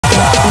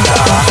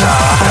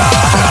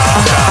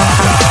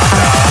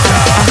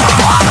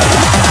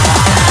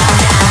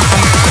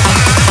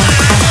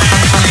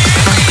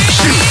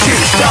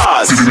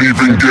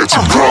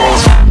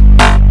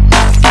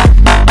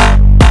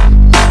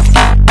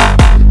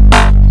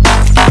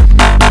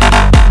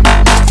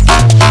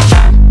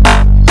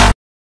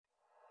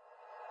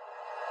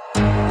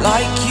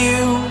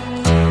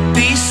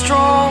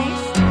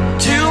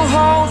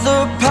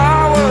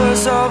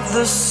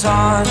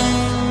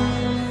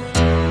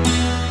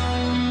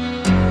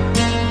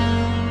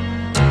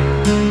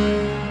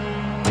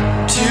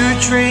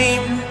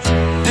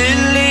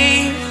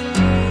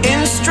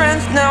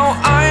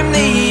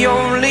the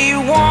only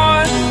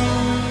one,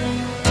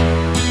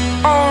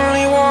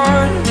 only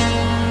one.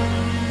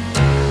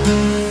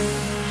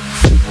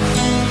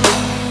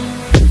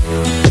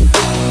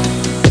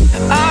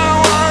 I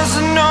was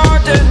an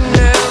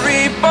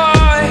ordinary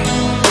boy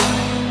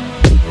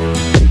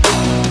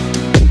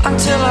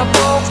until I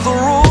broke the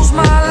rules,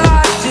 my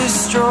life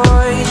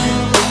destroyed,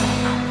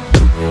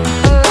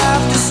 a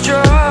life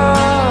destroyed.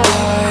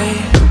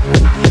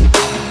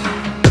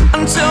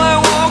 Until I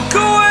woke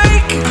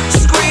awake,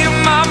 scream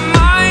my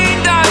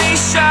mind, I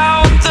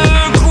shout, the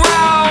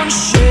ground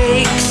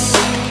shakes.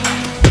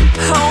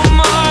 How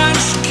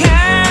much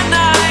can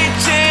I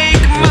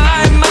take?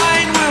 My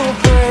mind will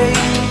break.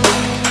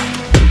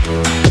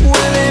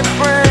 Will it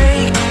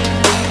break?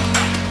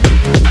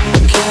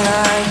 Can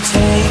I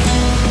take?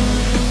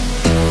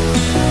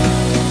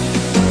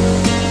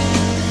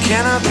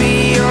 Can I be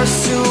your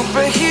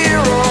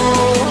superhero?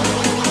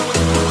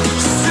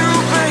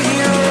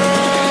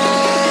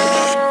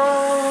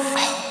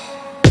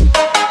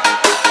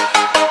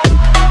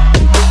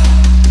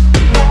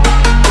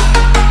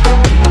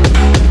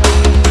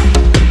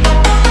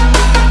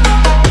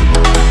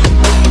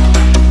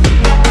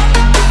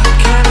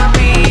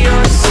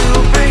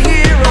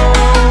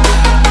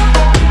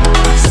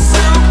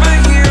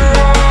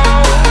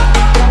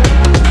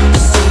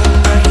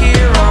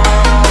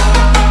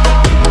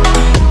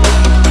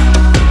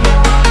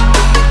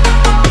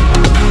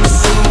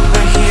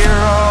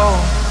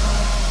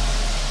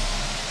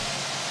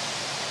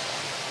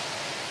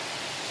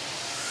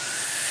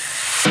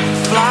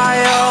 Fly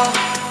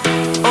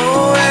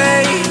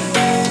away.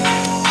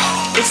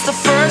 It's the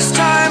first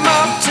time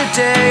of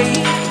today.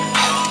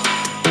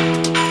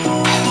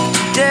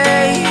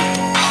 Today.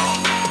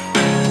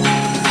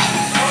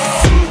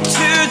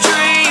 To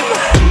dream,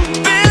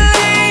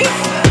 believe.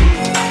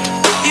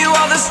 You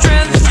are the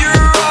strength,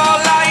 you're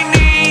all I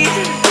need.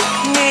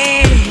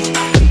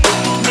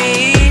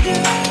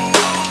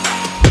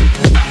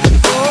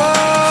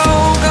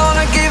 Oh,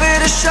 gonna give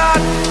it a shot.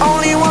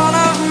 Only one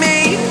of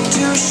me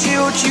to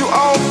shield you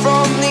all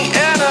from the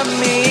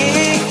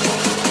enemy.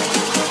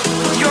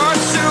 You're a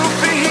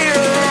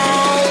superhero.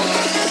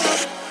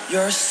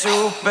 You're a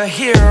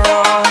superhero.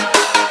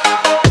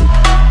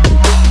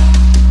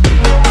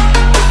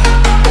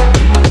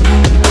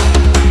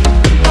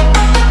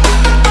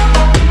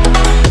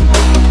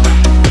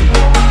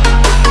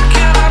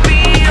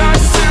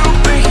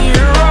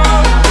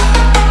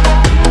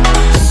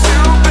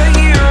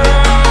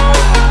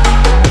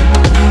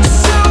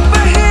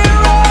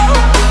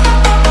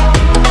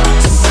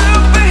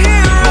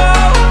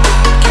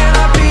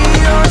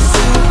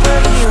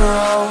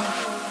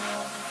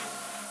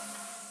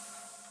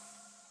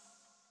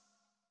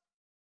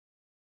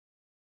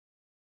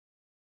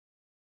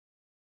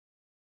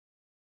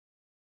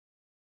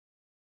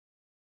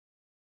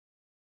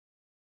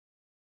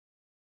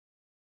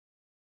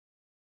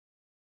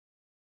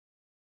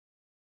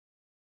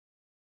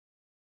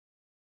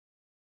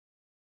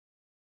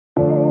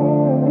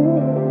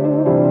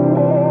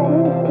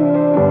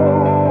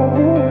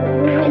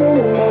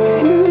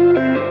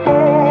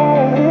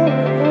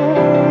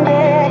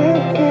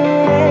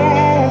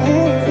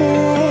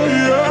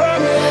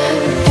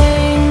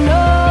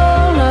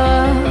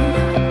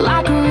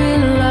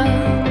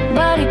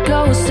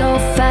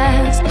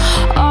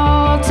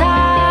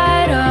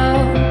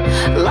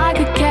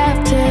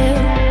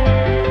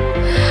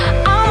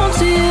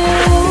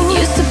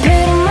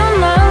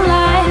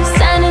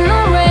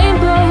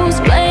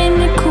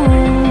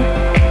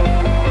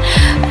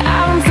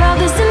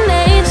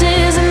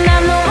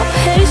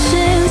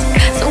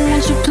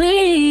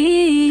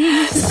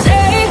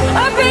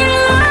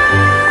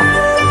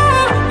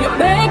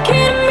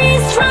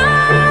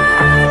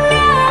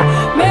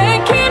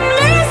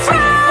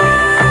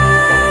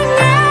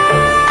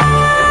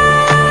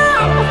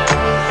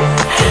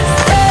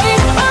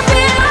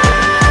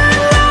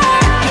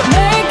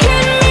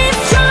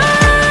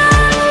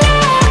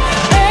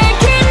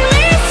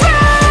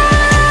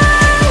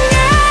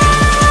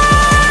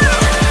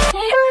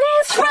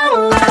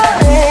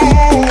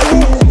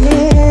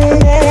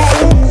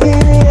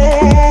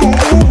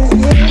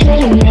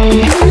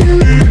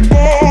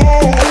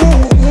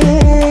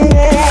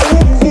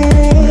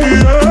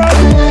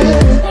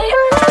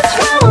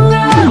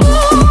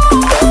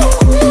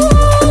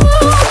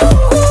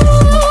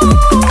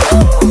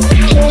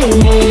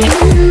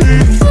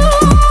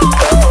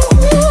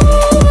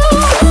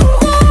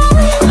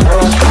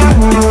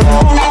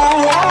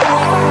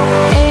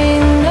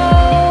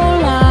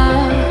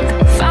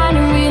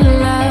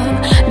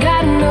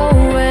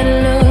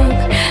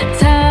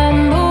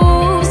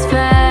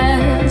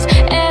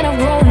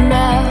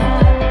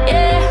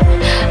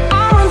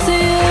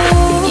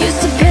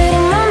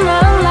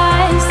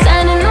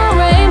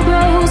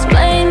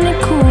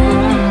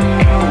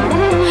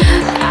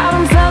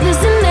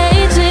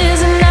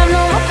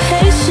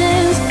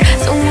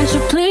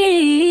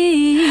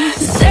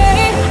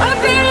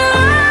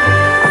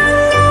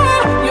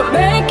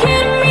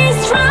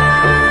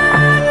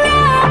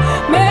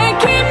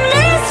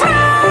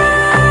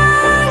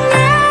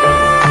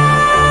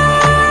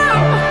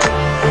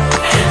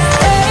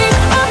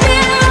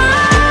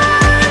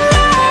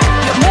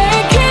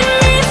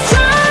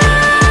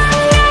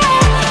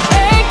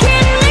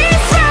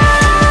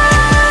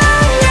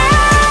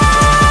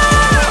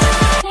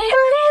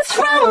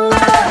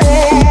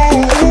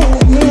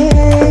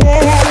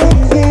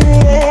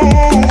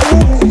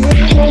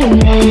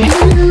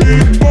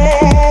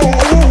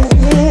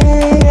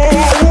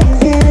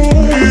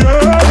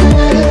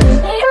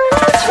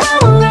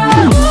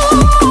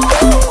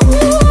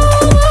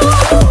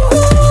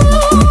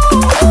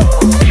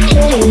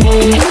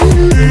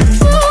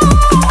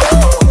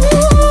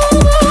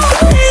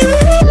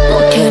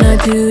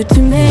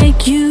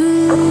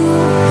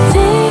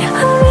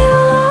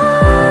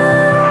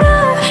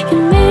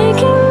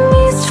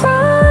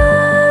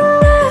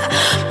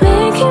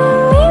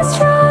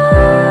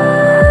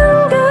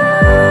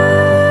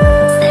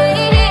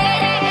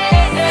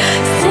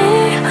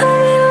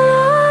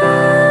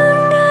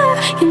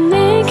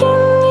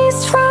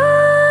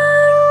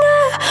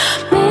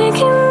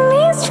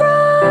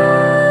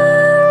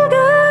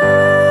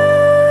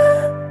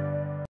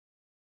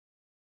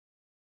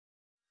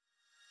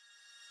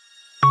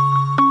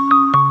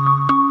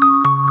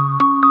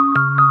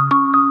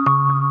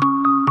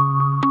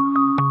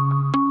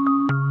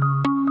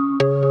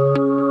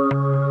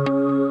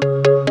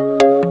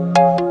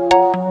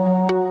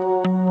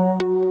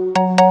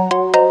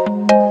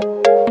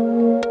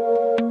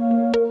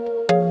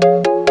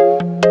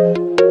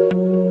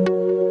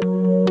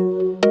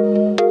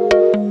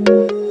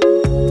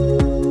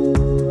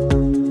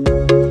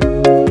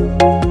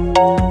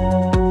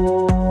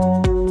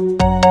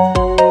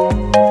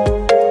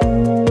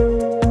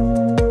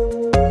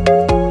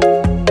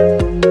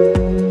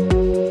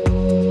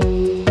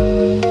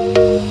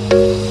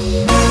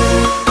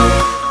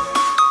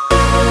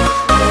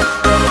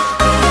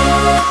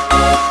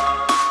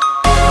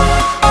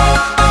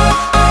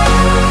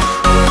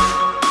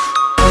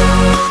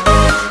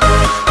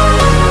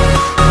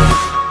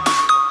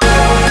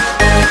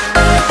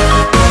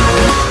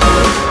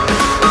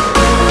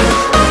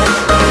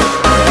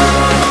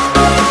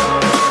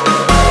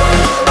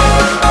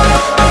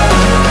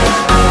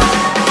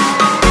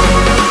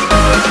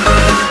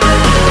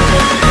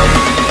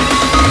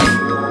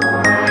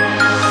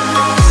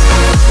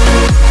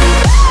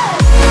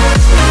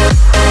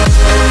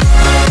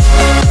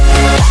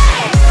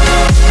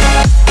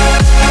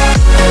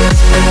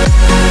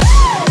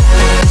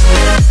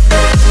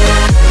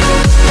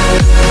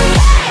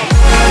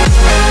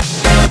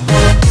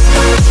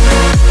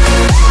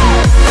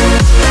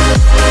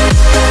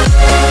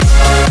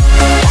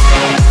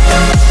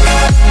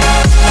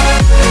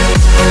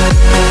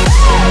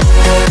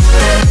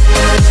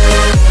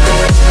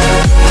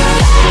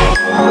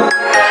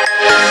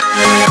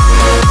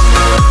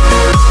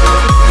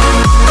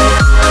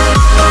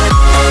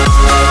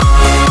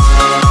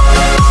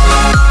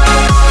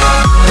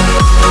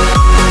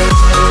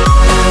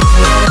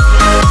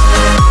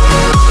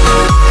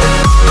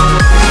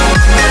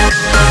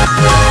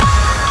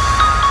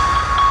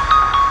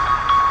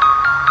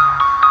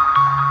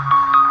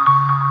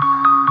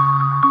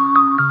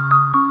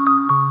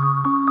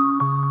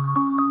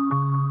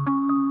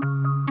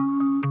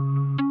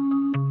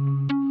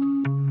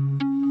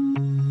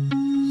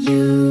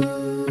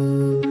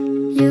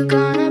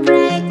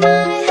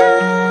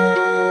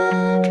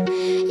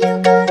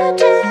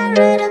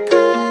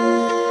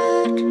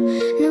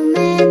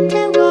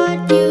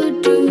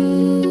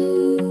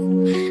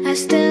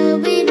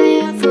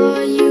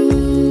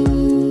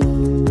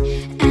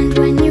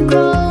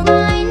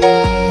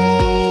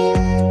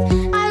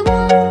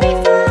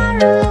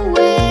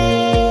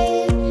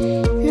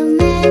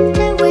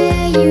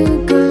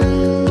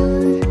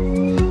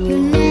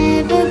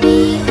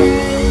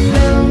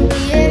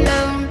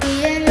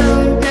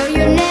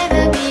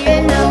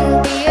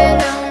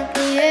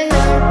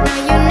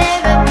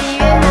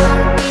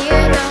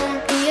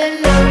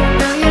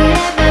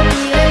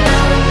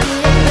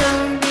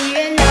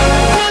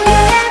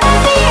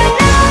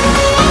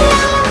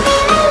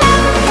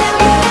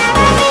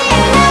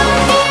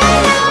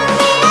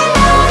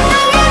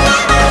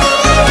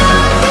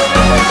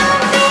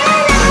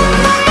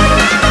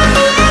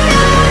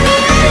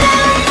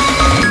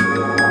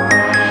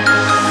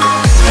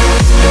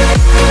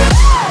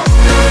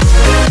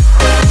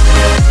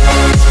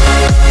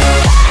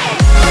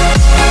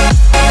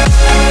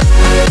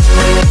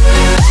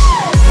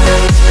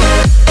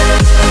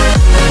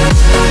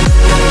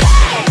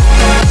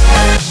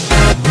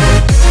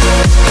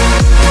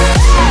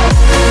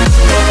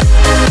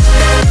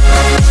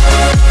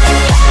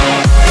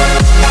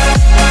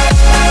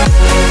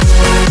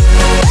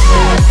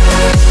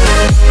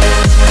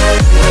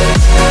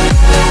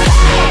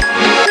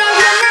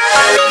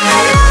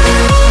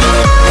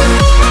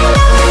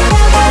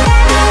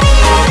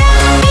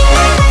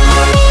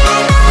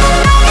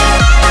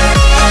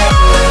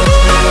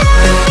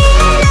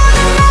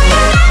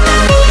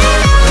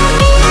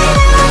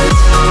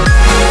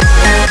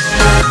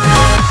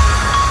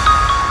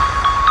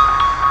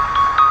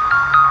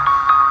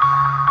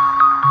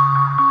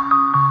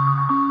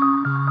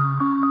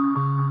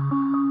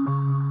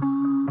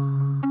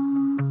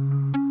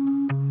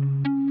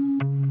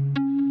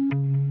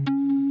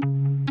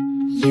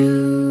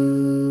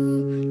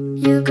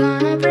 You're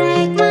gonna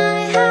break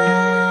my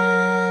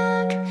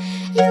heart.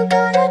 You're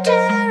gonna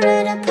tear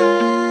it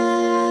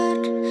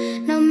apart.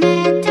 No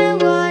matter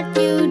what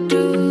you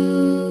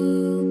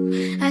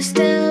do, I'll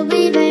still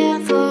be there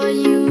for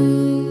you.